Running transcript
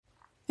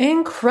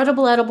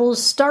Incredible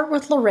edibles start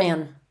with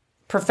Loran.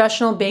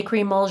 Professional bakery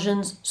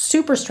emulsions,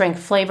 super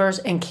strength flavors,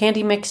 and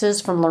candy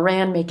mixes from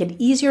Loran make it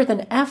easier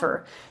than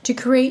ever to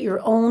create your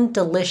own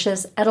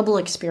delicious edible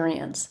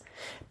experience.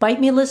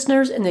 Bite Me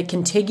listeners in the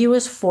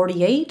contiguous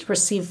 48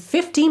 receive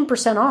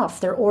 15%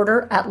 off their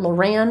order at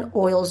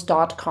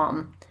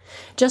loranoils.com.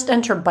 Just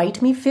enter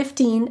Bite Me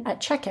 15 at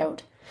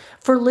checkout.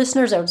 For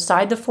listeners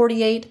outside the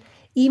 48,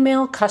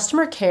 email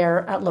customer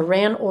care at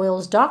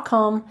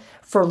loranoils.com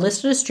for a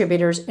list of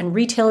distributors and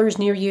retailers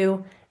near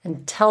you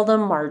and tell them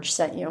Marge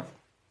sent you.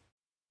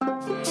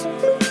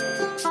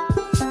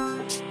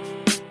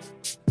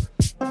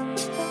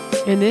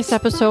 In this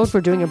episode,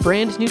 we're doing a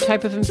brand new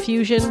type of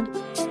infusion,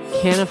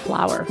 Canna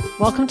Flour.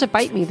 Welcome to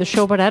Bite Me, the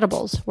show about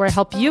edibles, where I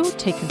help you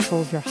take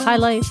control of your high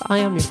life. I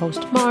am your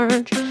host,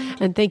 Marge,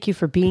 and thank you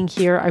for being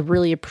here. I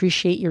really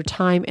appreciate your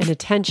time and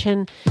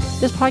attention.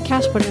 This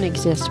podcast wouldn't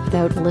exist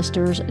without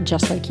listeners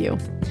just like you.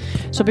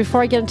 So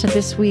before I get into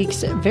this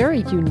week's very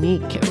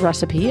unique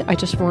recipe, I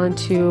just wanted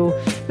to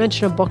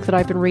mention a book that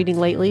I've been reading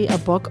lately, a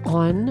book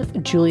on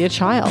Julia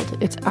Child.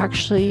 It's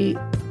actually,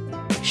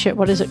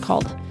 what is it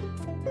called?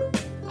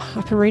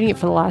 I've been reading it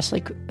for the last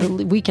a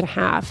week and a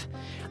half.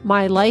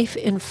 My Life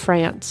in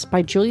France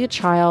by Julia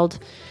Child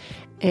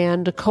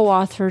and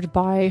co-authored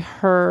by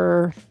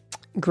her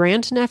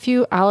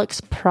grandnephew, Alex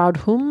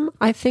Proudhomme,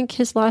 I think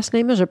his last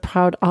name is, or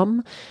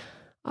Proudhomme.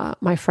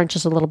 My French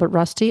is a little bit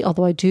rusty,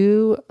 although I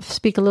do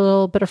speak a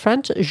little bit of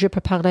French. Je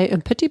peux parler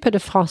un petit peu de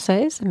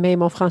français, mais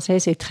mon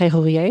français est très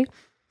rouillé.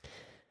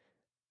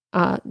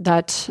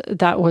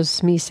 That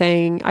was me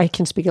saying I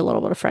can speak a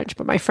little bit of French,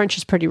 but my French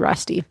is pretty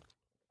rusty.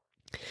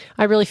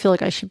 I really feel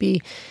like I should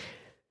be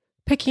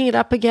picking it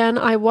up again.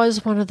 I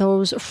was one of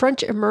those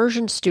French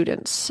immersion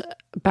students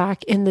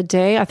back in the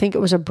day. I think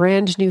it was a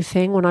brand new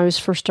thing when I was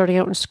first starting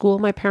out in school.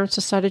 My parents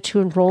decided to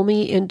enroll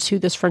me into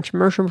this French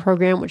immersion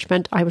program, which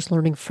meant I was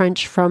learning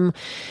French from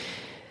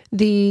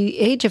the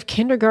age of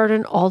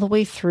kindergarten all the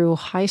way through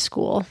high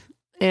school.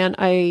 And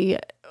I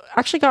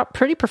actually got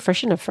pretty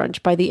proficient at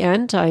French by the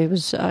end. I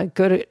was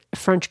good at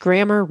French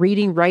grammar,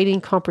 reading,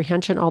 writing,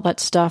 comprehension, all that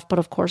stuff. But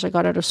of course, I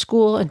got out of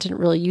school and didn't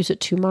really use it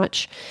too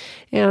much.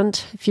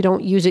 And if you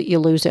don't use it, you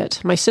lose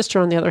it. My sister,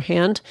 on the other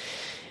hand,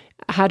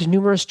 had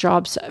numerous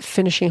jobs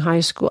finishing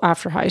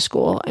after high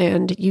school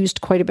and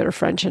used quite a bit of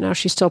French. And now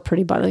she's still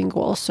pretty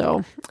bilingual.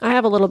 So I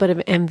have a little bit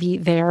of envy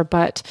there,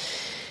 but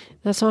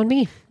that's on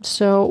me.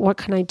 So what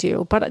can I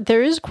do? But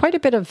there is quite a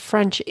bit of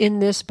French in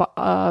this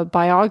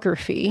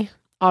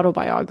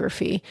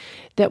autobiography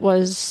that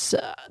was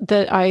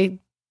that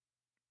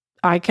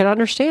I could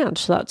understand.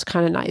 So that's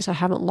kind of nice. I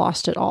haven't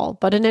lost it all.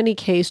 But in any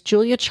case,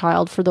 Julia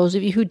Child, for those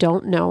of you who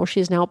don't know,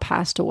 she's now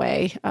passed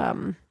away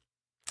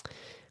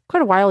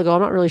quite a while ago.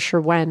 I'm not really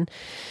sure when.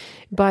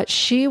 But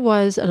she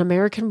was an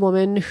American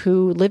woman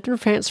who lived in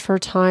France for a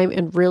time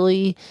and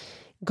really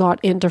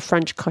got into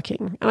French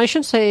cooking. And I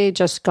shouldn't say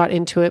just got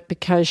into it,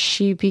 because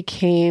she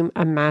became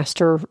a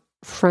master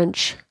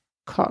French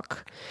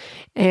cook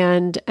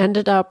and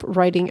ended up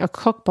writing a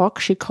cookbook.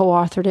 She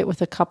co-authored it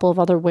with a couple of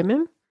other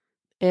women,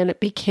 and it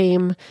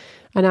became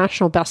a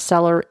national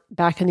bestseller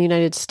back in the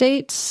United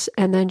States.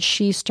 And then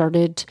she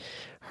started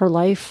her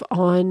life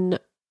on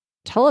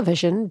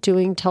television,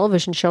 doing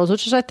television shows,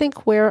 which is, I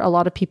think, where a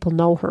lot of people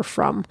know her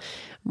from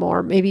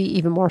more, maybe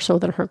even more so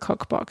than her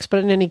cookbooks.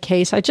 But in any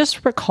case, I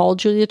just recall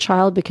Julia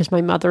Child because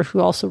my mother, who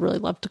also really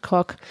loved to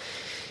cook,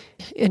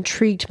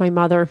 intrigued my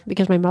mother,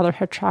 because my mother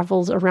had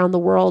traveled around the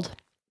world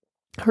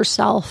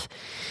herself,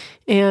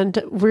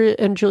 and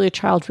Julia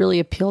Child really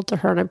appealed to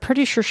her. And I'm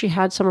pretty sure she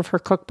had some of her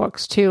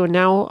cookbooks too. And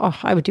now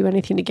I would do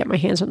anything to get my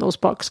hands on those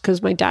books,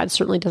 because my dad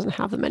certainly doesn't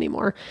have them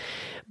anymore.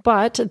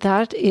 But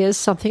that is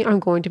something I'm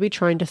going to be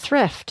trying to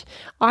thrift.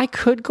 I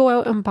could go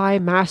out and buy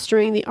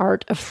Mastering the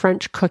Art of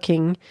French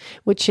Cooking,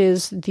 which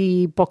is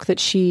the book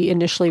that she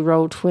initially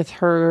wrote with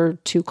her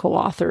two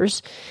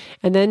co-authors.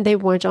 And then they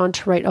went on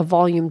to write a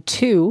volume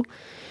 2.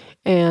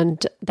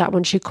 And that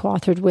one she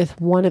co-authored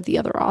with one of the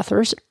other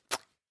authors.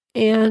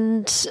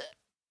 And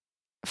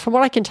from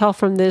what I can tell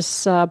from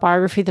this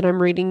biography that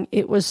I'm reading,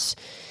 it was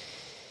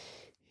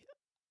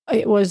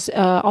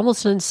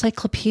almost an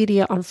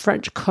encyclopedia on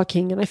French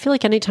cooking. And I feel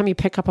like anytime you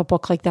pick up a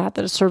book like that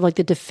is sort of like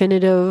the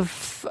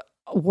definitive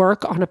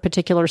work on a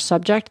particular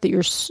subject, that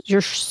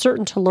you're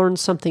certain to learn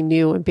something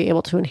new and be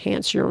able to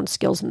enhance your own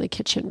skills in the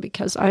kitchen,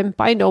 because I'm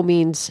by no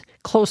means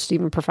close to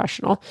even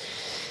professional.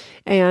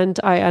 And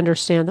I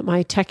understand that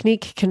my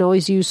technique can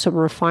always use some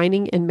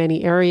refining in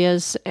many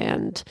areas,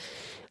 and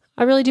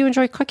I really do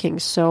enjoy cooking.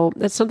 So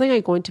that's something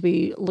I'm going to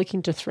be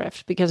looking to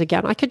thrift, because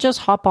again, I could just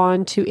hop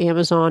on to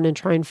Amazon and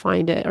try and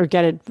find it or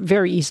get it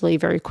very easily,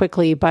 very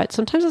quickly. But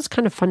sometimes it's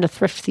kind of fun to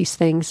thrift these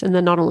things. And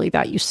then not only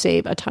that, you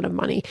save a ton of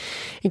money.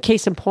 In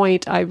case in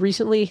point, I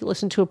recently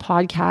listened to a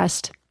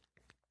podcast,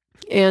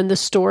 and the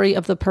story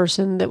of the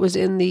person that was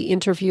in the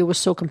interview was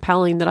so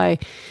compelling that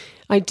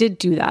I did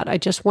do that. I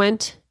just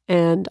went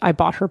and I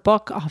bought her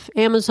book off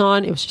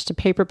Amazon. It was just a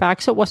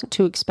paperback, so it wasn't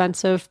too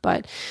expensive,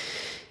 but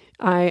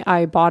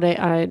I bought it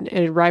and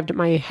it arrived at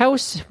my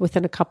house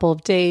within a couple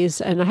of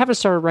days, and I haven't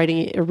started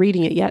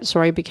reading it yet.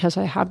 Sorry, because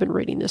I have been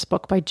reading this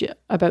book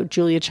about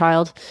Julia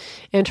Child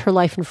and her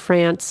life in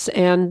France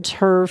and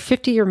her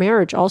 50-year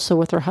marriage also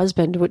with her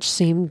husband, which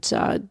seemed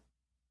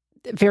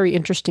very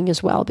interesting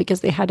as well,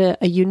 because they had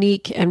a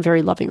unique and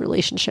very loving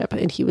relationship,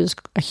 and he was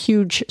a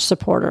huge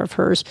supporter of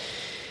hers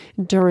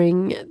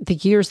during the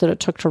years that it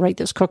took to write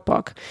this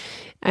cookbook.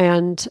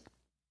 And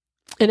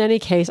in any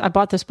case, I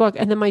bought this book,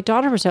 and then my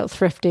daughter was out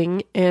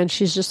thrifting, and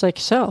she's just like,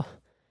 so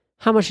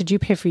how much did you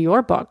pay for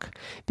your book?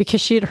 Because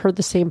she had heard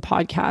the same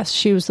podcast.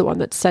 She was the one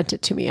that sent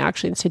it to me,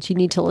 actually, and said, you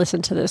need to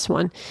listen to this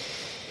one.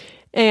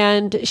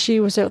 And she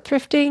was out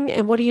thrifting,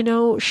 and what do you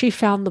know? She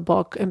found the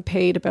book and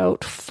paid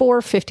about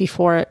 $4.50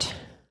 for it.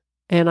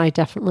 And I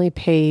definitely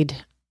paid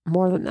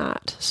more than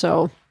that.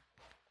 So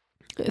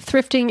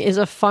thrifting is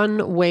a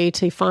fun way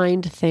to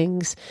find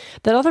things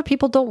that other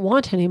people don't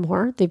want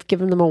anymore. They've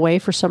given them away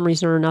for some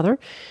reason or another.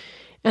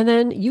 And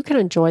then you can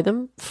enjoy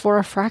them for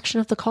a fraction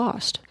of the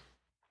cost.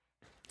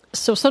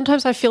 So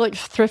sometimes I feel like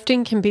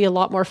thrifting can be a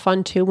lot more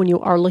fun too when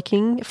you are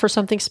looking for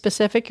something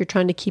specific. You're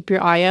trying to keep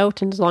your eye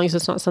out, and as long as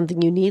it's not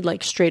something you need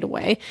like straight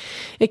away,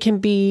 it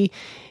can make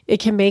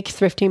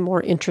thrifting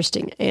more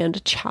interesting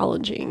and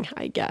challenging,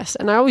 I guess.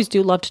 And I always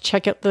do love to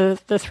check out the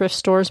thrift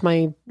stores.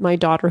 My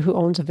daughter, who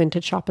owns a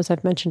vintage shop, as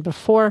I've mentioned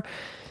before,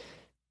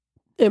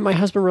 and my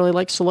husband really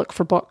likes to look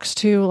for books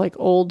too, like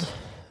old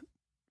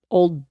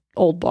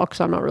books.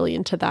 I'm not really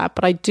into that,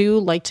 but I do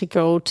like to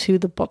go to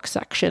the book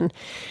section,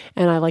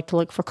 and I like to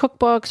look for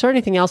cookbooks or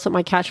anything else that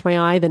might catch my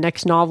eye, the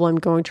next novel I'm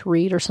going to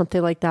read or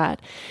something like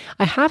that.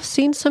 I have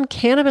seen some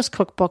cannabis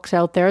cookbooks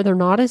out there. They're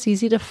not as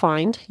easy to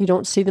find. You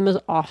don't see them as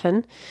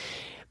often,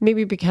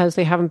 maybe because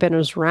they haven't been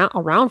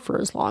around for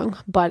as long,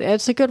 but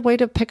it's a good way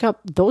to pick up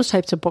those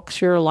types of books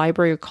for your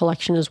library or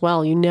collection as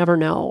well. You never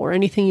know, or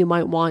anything you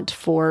might want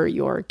for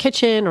your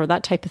kitchen or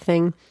that type of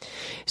thing.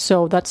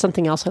 So that's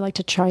something else I like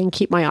to try and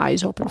keep my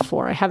eyes open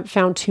for. I haven't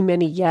found too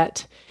many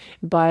yet,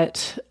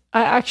 but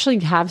I actually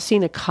have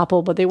seen a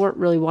couple, but they weren't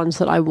really ones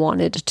that I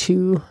wanted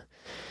to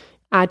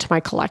add to my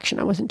collection.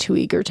 I wasn't too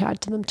eager to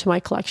add them to my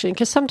collection,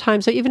 because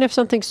sometimes even if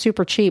something's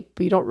super cheap,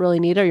 but you don't really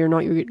need it, or you're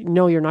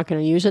not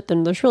going to use it,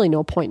 then there's really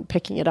no point in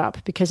picking it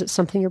up, because it's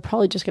something you're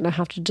probably just going to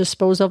have to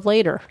dispose of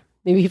later.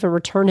 Maybe even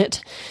return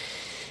it,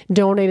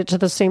 donate it to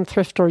the same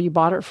thrift store you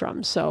bought it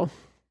from. So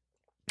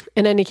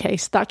in any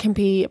case, that can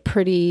be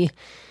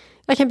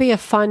a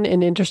fun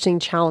and interesting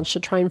challenge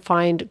to try and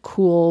find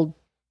cool,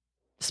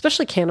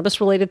 especially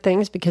cannabis-related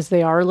things, because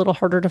they are a little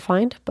harder to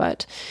find.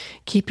 But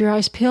keep your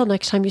eyes peeled.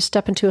 Next time you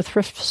step into a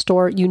thrift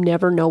store, you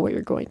never know what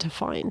you're going to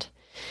find.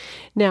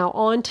 Now,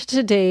 on to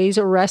today's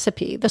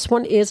recipe. This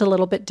one is a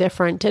little bit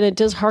different, and it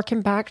does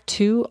harken back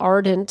to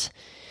Ardent,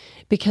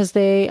 because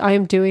I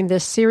am doing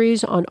this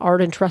series on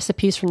Ardent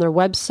recipes from their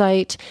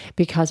website,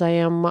 because I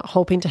am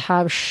hoping to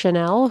have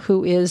Chanel,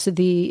 who is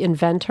the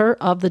inventor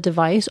of the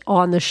device,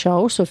 on the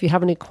show. So if you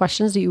have any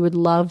questions that you would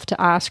love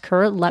to ask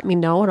her, let me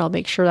know, and I'll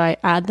make sure that I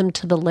add them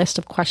to the list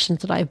of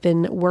questions that I've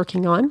been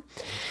working on.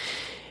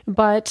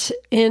 But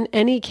in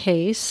any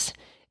case,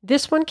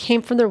 this one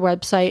came from their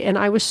website, and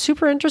I was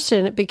super interested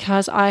in it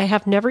because I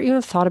have never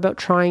even thought about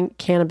trying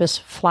Canna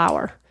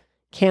Flour.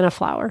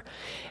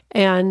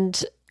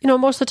 And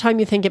most of the time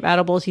you think of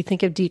edibles, you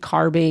think of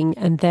decarbing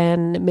and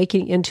then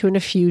making it into an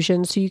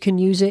infusion so you can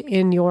use it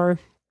in your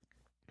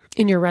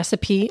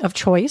recipe of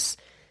choice.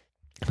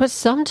 But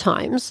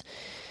sometimes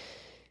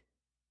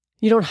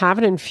you don't have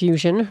an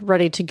infusion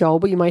ready to go,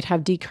 but you might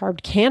have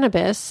decarbed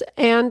cannabis.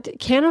 And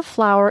Canna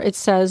Flour, it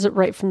says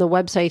right from the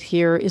website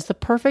here, is the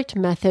perfect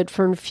method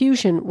for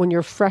infusion when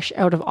you're fresh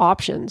out of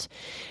options.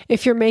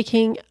 If you're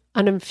making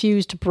an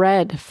infused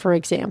bread, for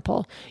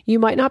example, you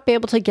might not be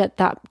able to get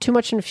that too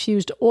much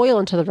infused oil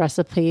into the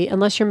recipe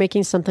unless you're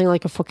making something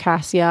like a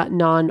focaccia,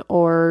 naan,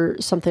 or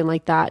something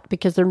like that,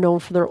 because they're known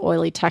for their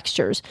oily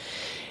textures.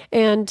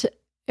 And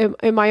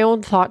in my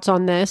own thoughts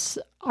on this,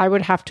 I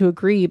would have to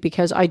agree,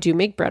 because I do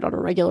make bread on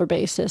a regular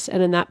basis.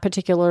 And in that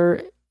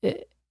particular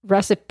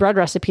bread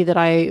recipe that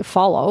I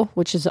follow,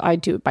 which is, I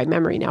do it by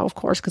memory now, of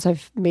course, because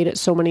I've made it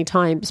so many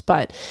times,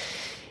 but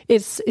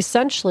it's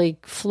essentially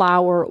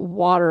flour,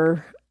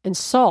 water, and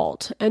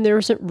salt. And there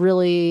isn't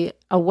really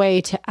a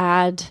way to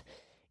add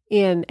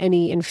in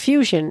any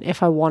infusion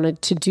if I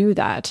wanted to do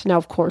that. Now,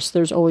 of course,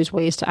 there's always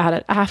ways to add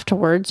it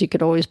afterwards. You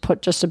could always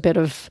put just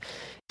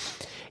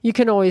you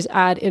can always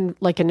add in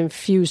like an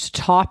infused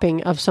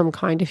topping of some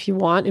kind if you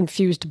want,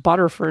 infused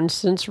butter, for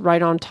instance,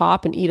 right on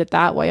top, and eat it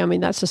that way. I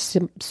mean, that's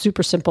a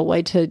super simple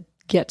way to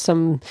get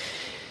some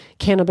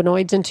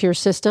cannabinoids into your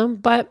system.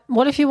 But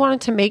what if you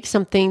wanted to make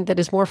something that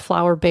is more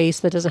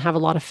flour-based, that doesn't have a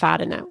lot of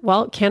fat in it?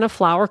 Well, Canna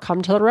Flour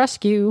come to the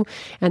rescue,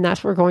 and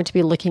that's what we're going to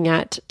be looking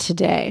at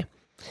today.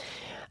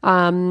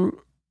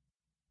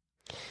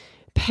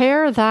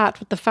 Pair that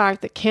with the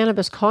fact that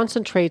cannabis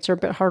concentrates are a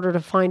bit harder to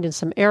find in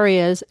some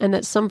areas, and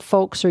that some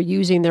folks are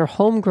using their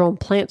homegrown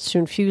plants to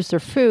infuse their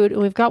food,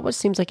 and we've got what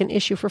seems like an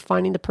issue for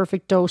finding the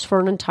perfect dose for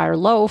an entire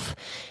loaf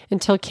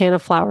until Canna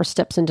Flour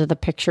steps into the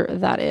picture,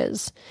 that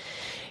is.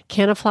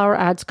 Canna Flour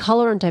adds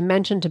color and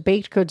dimension to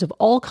baked goods of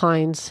all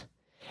kinds,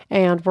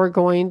 and we're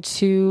going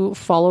to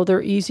follow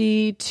their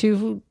easy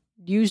to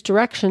use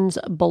directions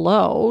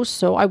below.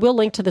 So I will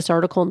link to this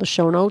article in the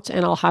show notes,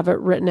 and I'll have it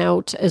written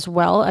out as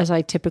well as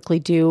I typically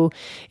do.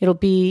 It'll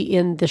be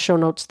in the show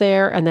notes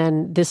there. And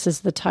then this is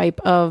the type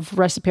of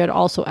recipe I'd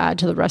also add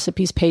to the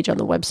recipes page on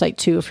the website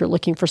too, if you're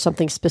looking for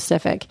something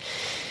specific,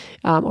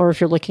 or if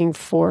you're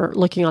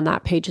looking on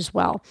that page as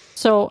well.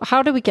 So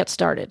how do we get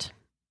started?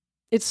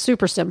 It's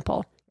super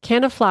simple.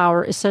 Canna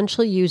Flour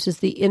essentially uses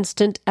the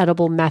instant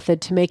edible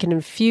method to make an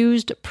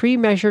infused,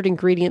 pre-measured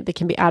ingredient that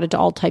can be added to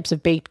all types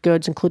of baked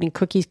goods, including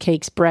cookies,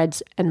 cakes,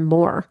 breads, and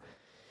more.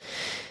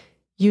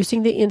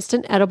 Using the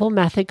instant edible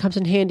method comes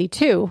in handy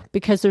too,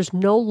 because there's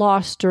no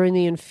loss during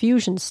the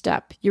infusion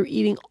step. You're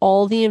eating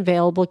all the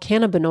available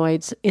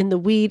cannabinoids in the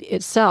weed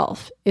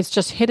itself. It's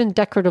just hidden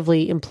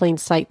decoratively in plain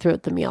sight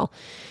throughout the meal.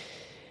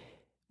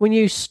 When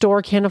you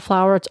store Canna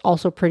Flour, it's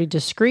also pretty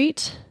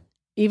discreet.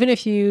 Even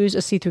if you use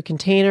a see-through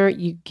container,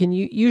 you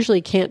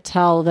usually can't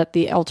tell that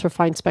the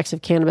ultra-fine specks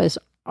of cannabis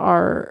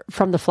are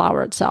from the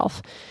flour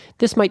itself.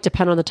 This might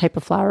depend on the type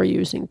of flour you're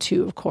using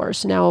too, of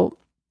course. Now,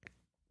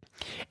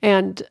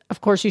 and of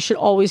course, you should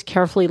always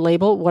carefully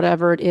label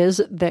whatever it is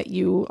that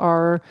you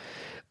are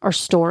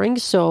storing.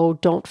 So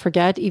don't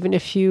forget, even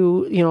if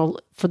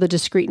for the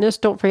discreetness,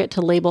 don't forget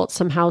to label it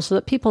somehow so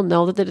that people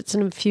know that it's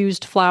an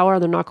infused flour.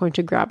 They're not going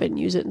to grab it and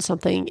use it in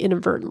something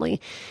inadvertently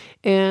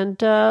and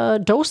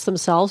dose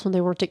themselves when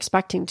they weren't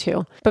expecting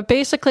to. But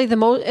basically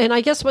and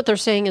I guess what they're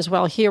saying as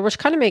well here, which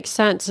kind of makes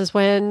sense, is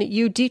when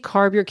you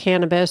decarb your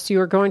cannabis,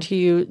 you're going to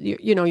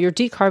you're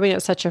decarbing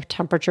at such a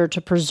temperature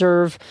to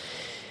preserve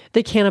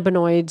the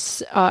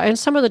cannabinoids and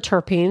some of the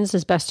terpenes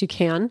as best you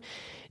can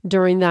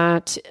during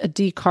that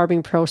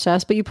decarbing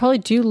process, but you probably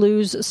do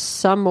lose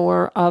some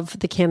more of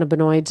the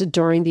cannabinoids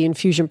during the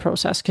infusion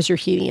process because you're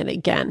heating it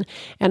again.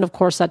 And of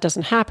course, that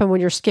doesn't happen when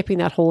you're skipping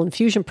that whole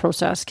infusion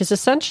process, because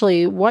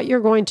essentially what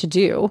you're going to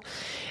do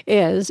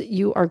is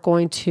you are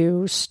going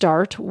to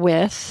start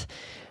by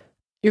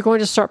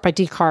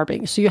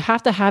decarbing. So you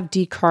have to have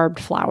decarbed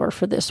flour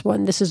for this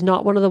one. This is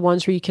not one of the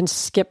ones where you can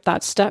skip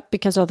that step,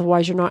 because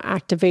otherwise you're not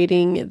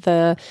activating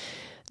the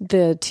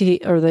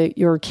tea or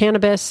your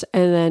cannabis,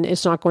 and then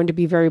it's not going to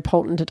be very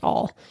potent at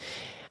all.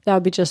 That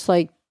would be just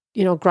like,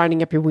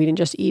 grinding up your weed and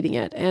just eating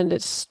it. And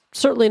it's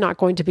certainly not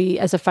going to be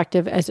as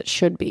effective as it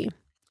should be.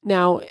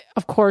 Now,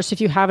 of course,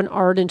 if you have an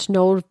Ardent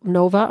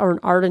Nova or an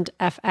Ardent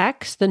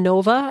FX, the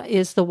Nova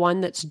is the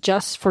one that's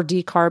just for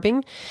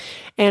decarbing.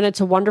 And it's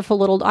a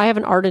wonderful I have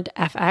an Ardent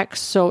FX,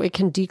 so it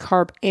can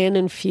decarb and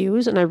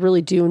infuse. And I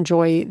really do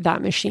enjoy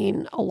that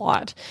machine a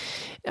lot.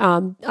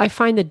 I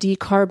find the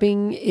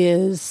decarbing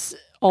is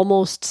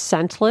almost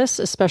scentless,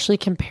 especially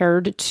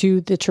compared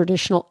to the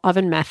traditional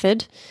oven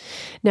method.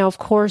 Now, of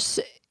course,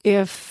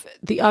 if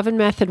the oven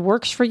method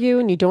works for you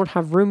and you don't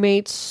have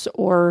roommates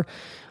or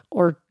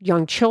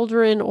young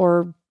children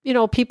or,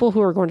 people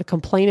who are going to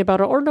complain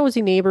about it, or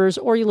nosy neighbors,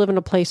 or you live in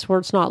a place where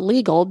it's not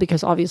legal,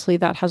 because obviously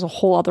that has a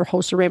whole other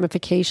host of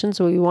ramifications.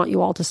 So we want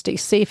you all to stay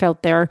safe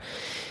out there.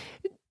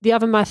 The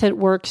oven method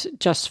works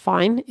just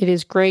fine. It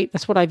is great.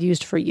 That's what I've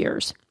used for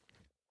years.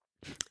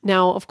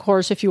 Now, of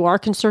course, if you are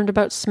concerned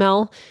about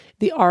smell,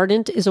 the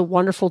Ardent is a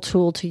wonderful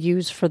tool to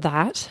use for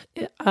that.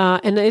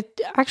 And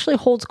it actually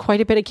holds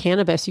quite a bit of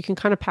cannabis. You can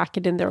kind of pack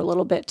it in there a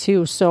little bit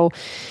too. So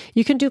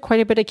you can do quite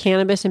a bit of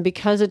cannabis. And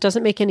because it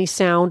doesn't make any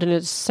sound and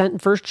it's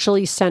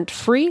virtually scent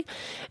free,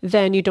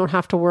 then you don't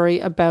have to worry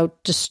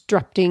about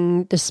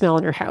disrupting the smell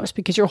in your house,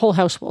 because your whole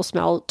house will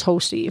smell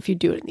toasty if you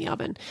do it in the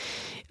oven.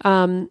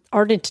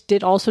 Ardent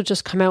did also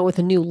just come out with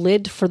a new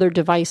lid for their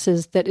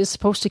devices that is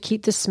supposed to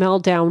keep the smell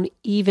down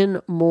even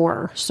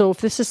more. So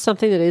if this is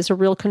something that is a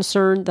real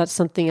concern, that's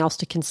something else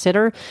to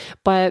consider.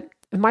 But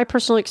in my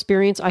personal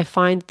experience, I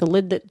find the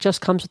lid that just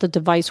comes with the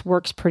device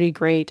works pretty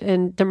great.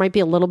 And there might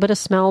be a little bit of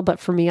smell, but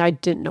for me, I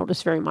didn't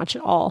notice very much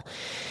at all.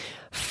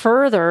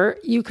 Further,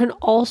 you can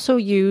also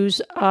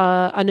use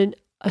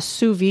a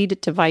sous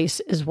vide device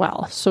as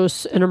well. So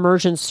an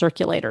immersion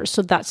circulator.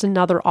 So that's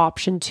another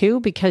option too,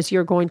 because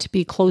you're going to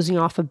be closing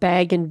off a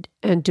bag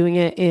and doing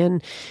it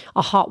in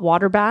a hot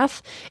water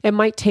bath. It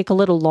might take a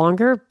little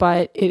longer,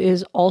 but it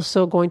is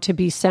also going to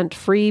be scent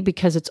free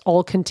because it's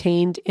all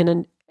contained in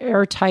an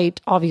airtight,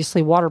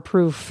 obviously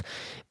waterproof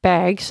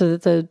bag so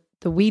that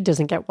the weed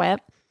doesn't get wet.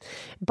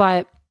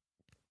 But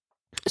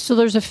so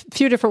there's a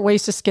few different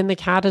ways to skin the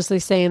cat, as they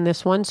say in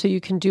this one. So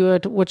you can do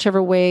it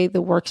whichever way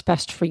that works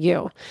best for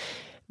you.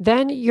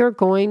 Then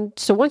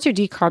so once you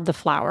decarb the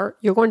flour,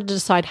 you're going to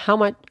decide how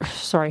much,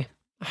 I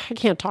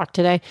can't talk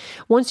today.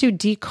 Once you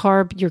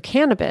decarb your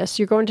cannabis,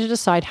 you're going to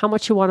decide how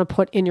much you want to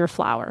put in your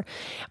flour.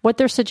 What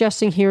they're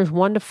suggesting here is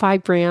 1 to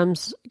 5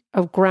 grams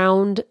of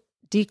ground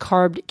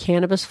decarbed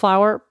cannabis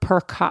flour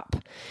per cup.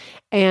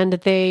 And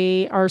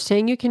they are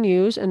saying you can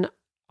use an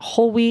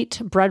whole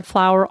wheat, bread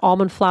flour,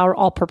 almond flour,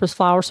 all-purpose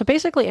flour. So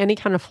basically any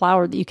kind of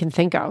flour that you can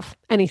think of,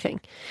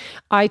 anything.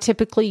 I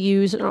typically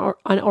use an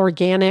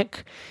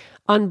organic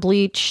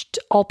unbleached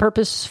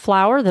all-purpose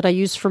flour that I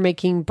use for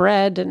making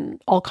bread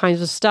and all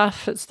kinds of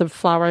stuff. It's the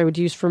flour I would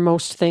use for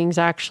most things,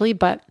 actually.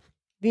 But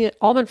the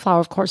almond flour,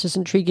 of course, is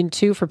intriguing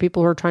too for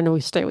people who are trying to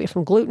stay away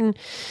from gluten.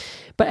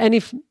 But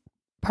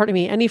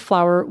any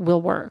flour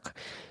will work.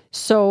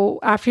 So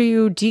after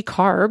you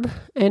decarb,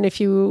 and if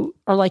you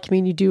are like me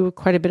and you do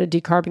quite a bit of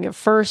decarbing at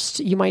first,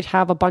 you might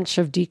have a bunch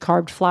of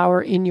decarbed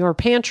flour in your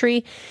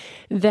pantry,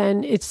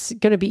 then it's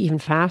going to be even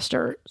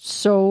faster.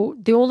 So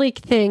the only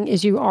thing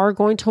is you are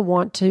going to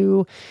want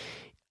to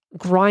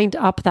grind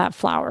up that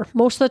flour.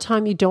 Most of the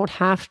time you don't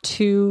have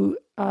to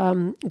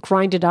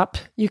grind it up.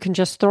 You can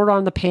just throw it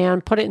on the pan,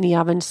 put it in the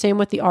oven. Same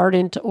with the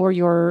Ardent or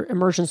your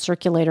immersion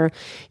circulator.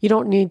 You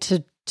don't need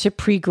to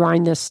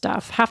pre-grind this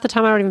stuff. Half the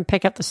time I don't even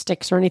pick up the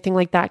sticks or anything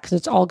like that because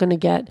it's all going to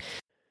get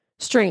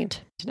strained.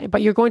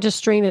 But you're going to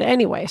strain it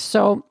anyway.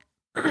 So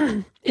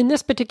in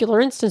this particular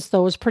instance,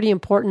 though, it's pretty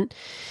important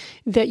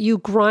that you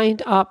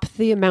grind up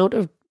the amount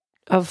of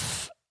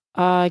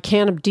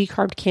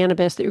decarbed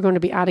cannabis that you're going to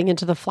be adding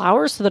into the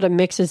flour so that it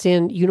mixes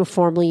in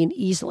uniformly and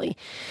easily.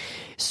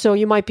 So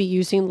you might be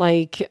using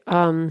like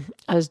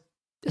a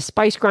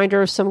spice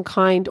grinder of some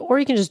kind, or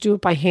you can just do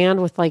it by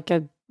hand with like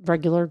a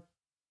regular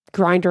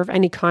grinder of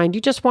any kind.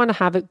 You just want to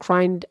have it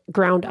ground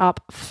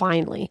up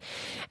finely.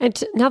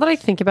 And now that I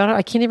think about it,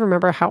 I can't even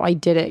remember how I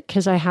did it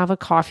because I have a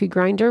coffee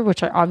grinder,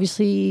 which I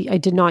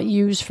did not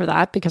use for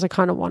that because I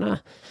kind of want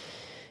to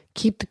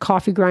keep the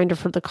coffee grinder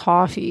for the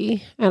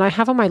coffee. And I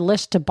have on my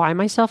list to buy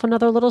myself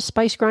another little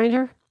spice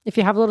grinder. If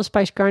you have a little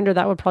spice grinder,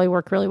 that would probably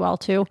work really well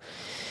too.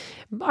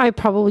 I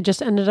probably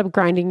just ended up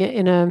grinding it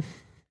in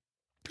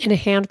a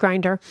hand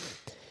grinder.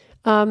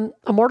 A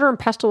mortar and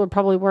pestle would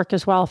probably work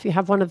as well if you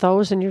have one of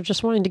those and you're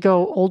just wanting to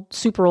go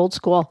super old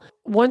school.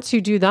 Once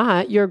you do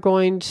that, you're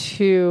going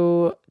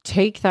to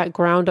take that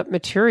ground up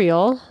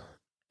material.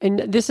 And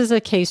this is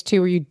a case too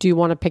where you do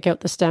want to pick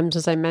out the stems,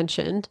 as I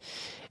mentioned.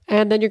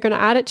 And then you're going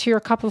to add it to your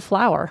cup of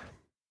flour.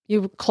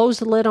 You close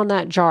the lid on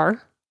that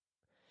jar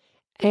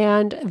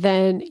and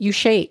then you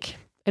shake.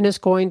 And it's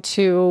going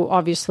to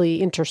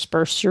obviously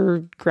intersperse your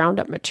ground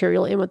up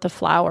material in with the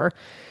flour.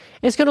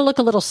 It's going to look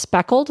a little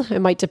speckled. It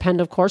might depend,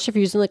 of course. If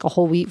you're using like a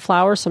whole wheat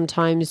flour,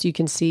 sometimes you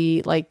can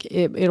see like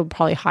it'll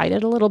probably hide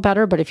it a little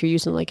better. But if you're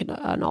using like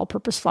an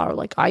all-purpose flour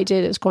like I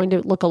did, it's going to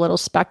look a little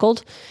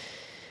speckled.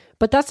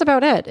 But that's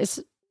about it.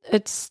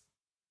 It's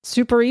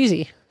super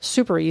easy.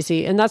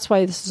 And that's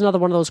why this is another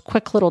one of those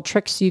quick little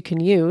tricks you can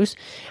use.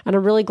 And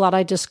I'm really glad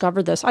I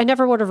discovered this. I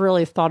never would have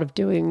really thought of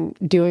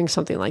doing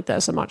something like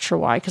this. I'm not sure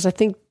why, because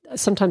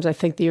sometimes I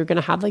think that you're going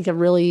to have like a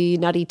really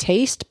nutty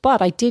taste,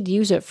 but I did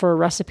use it for a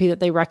recipe that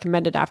they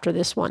recommended after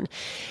this one.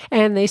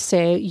 And they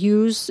say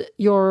use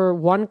your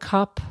 1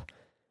 cup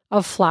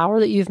of flour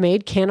that you've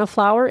made, Canna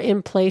Flour,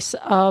 in place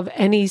of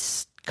any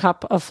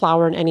cup of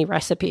flour in any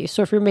recipe.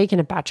 So if you're making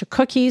a batch of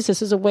cookies,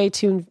 this is a way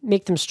to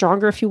make them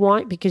stronger if you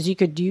want, because you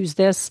could use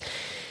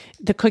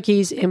the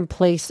cookies in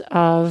place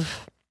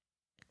of,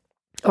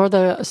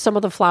 or some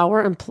of the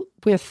flour in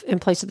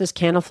place of this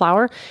Canna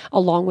Flour,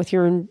 along with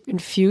your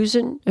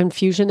infusion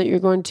that you're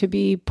going to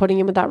be putting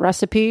in with that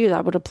recipe.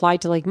 That would apply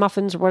to like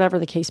muffins or whatever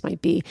the case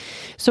might be.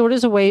 So it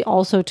is a way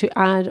also to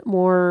add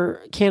more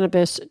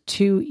cannabis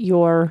to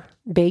your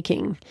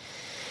baking.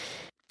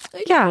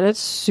 Yeah, and it's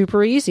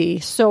super easy.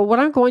 So what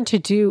I'm going to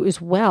do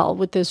as well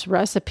with this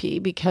recipe,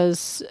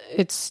 because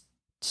it's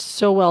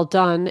so well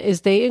done,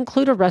 is they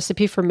include a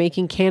recipe for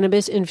making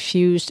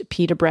cannabis-infused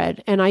pita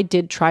bread. And I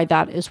did try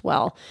that as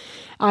well.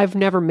 I've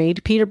never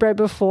made pita bread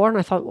before, and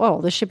I thought, whoa,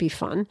 this should be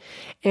fun.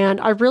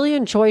 And I really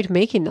enjoyed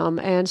making them.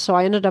 And so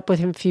I ended up with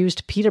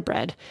infused pita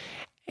bread.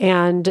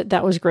 And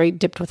that was great,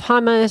 dipped with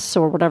hummus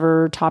or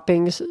whatever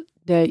toppings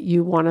that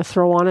you want to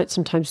throw on it.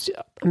 Sometimes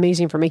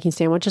amazing for making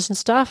sandwiches and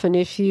stuff. And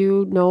if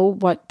you know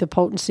what the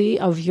potency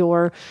of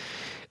your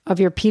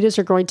pitas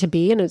are going to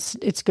be, and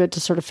it's good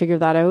to sort of figure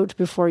that out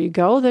before you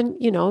go, then,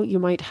 you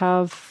might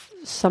have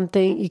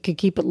something, you could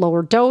keep it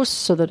lower dose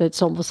so that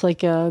it's almost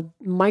like a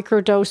micro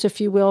dose,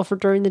 if you will, for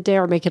during the day,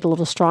 or make it a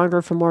little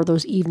stronger for more of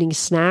those evening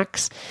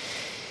snacks.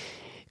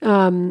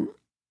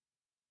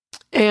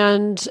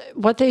 And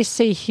what they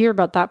say here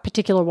about that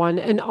particular one,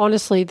 and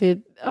honestly,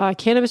 the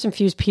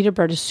cannabis-infused pita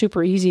bread is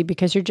super easy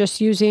because you're just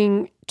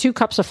using 2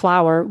 cups of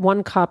flour.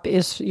 1 cup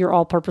is your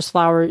all-purpose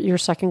flour. Your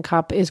second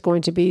cup is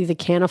going to be the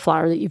Canna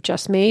Flour that you've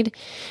just made.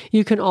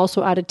 You can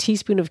also add a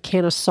teaspoon of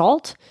Canna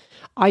salt.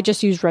 I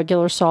just use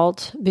regular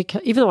salt,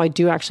 because even though I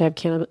do actually have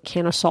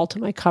Canna salt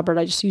in my cupboard,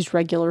 I just use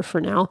regular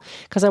for now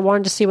because I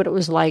wanted to see what it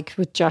was like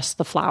with just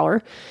the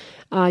flour.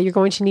 You're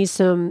going to need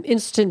some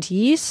instant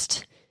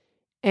yeast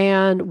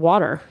and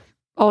water.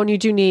 Oh, and you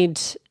do need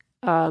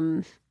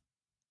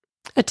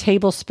a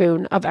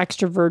tablespoon of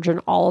extra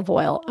virgin olive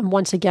oil. And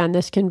once again,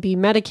 this can be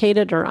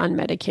medicated or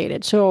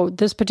unmedicated. So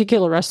this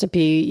particular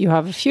recipe, you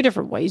have a few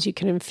different ways you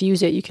can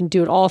infuse it. You can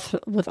do it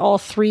with all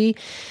 3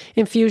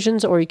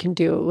 infusions, or you can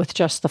do it with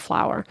just the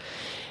flour.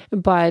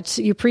 But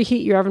you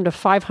preheat your oven to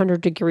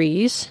 500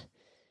 degrees.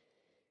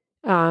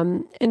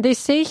 And they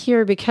say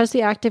here, because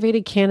the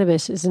activated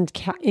cannabis is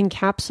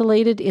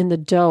encapsulated in the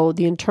dough,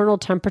 the internal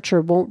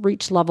temperature won't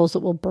reach levels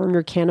that will burn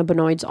your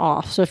cannabinoids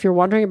off. So if you're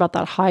wondering about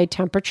that high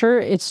temperature,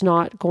 it's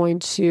not going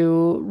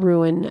to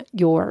ruin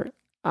the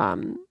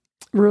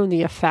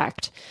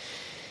effect.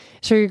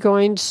 So you're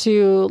going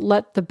to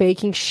let the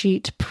baking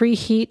sheet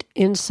preheat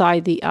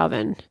inside the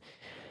oven.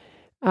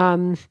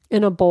 In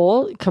a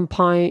bowl,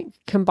 combine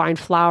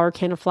flour,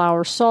 Canna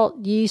Flour, salt,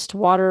 yeast,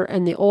 water,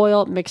 and the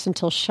oil. Mix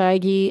until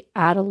shaggy.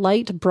 Add a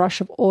light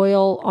brush of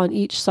oil on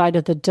each side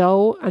of the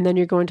dough, and then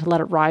you're going to let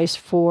it rise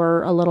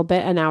for a little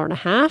bit, an hour and a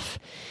half.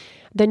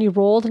 Then you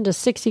roll it into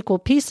 6 equal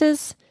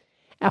pieces,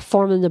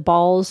 form into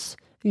balls.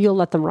 You'll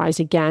let them rise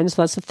again.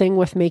 So that's the thing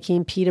with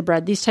making pita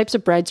bread. These types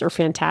of breads are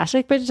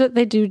fantastic, but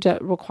they do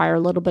require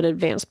a little bit of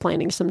advanced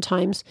planning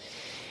sometimes.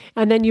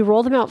 And then you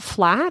roll them out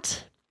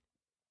flat.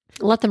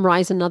 Let them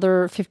rise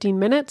another 15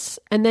 minutes,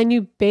 and then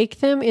you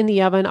bake them in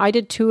the oven. I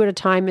did 2 at a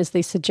time as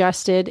they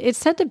suggested. It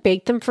said to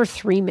bake them for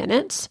 3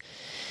 minutes.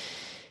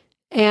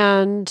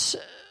 And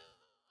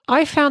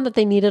I found that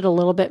they needed a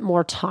little bit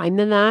more time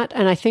than that.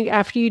 And I think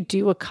after you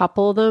do a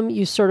couple of them,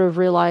 you sort of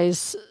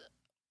realize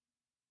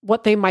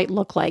what they might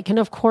look like. And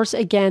of course,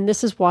 again,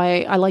 this is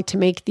why I like to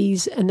make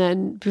these and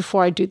then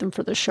before I do them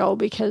for the show,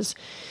 because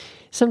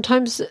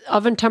sometimes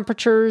oven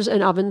temperatures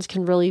and ovens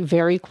can really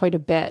vary quite a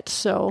bit.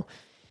 So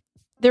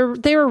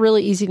they were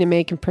really easy to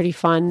make and pretty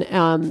fun.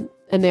 And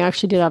they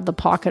actually did have the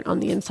pocket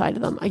on the inside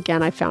of them.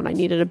 Again, I found I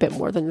needed a bit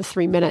more than the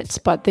 3 minutes,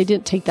 but they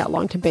didn't take that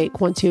long to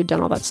bake once you had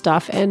done all that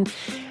stuff. And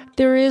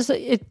there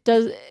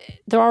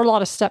are a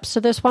lot of steps to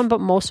this one, but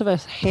most of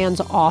it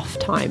hands-off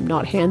time,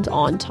 not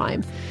hands-on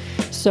time.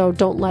 So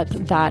don't let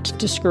that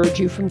discourage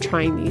you from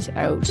trying these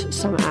out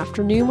some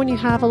afternoon when you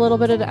have a little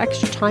bit of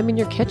extra time in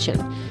your kitchen.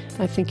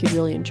 I think you'd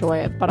really enjoy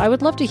it. But I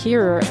would love to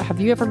hear, have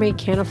you ever made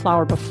Canna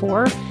Flour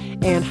before?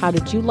 And how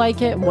did you like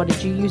it? And what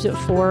did you use it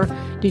for?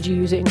 Did you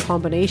use it in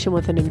combination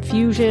with an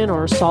infusion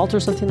or salt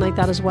or something like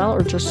that as well?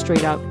 Or just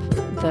straight up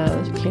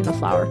the Canna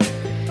Flour?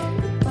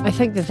 I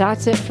think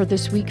that's it for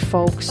this week,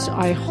 folks.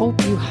 I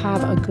hope you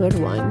have a good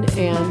one.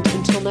 And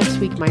until next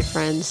week, my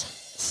friends,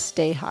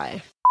 stay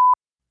high.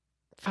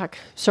 Fuck.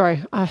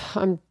 Sorry.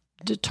 I'm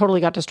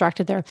totally got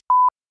distracted there.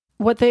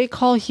 What they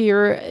call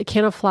here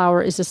Canna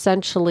Flour is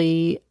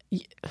essentially...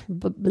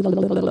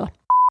 And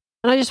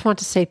I just want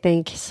to say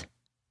thanks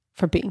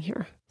for being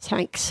here.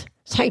 Thanks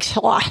a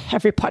lot,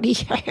 everybody.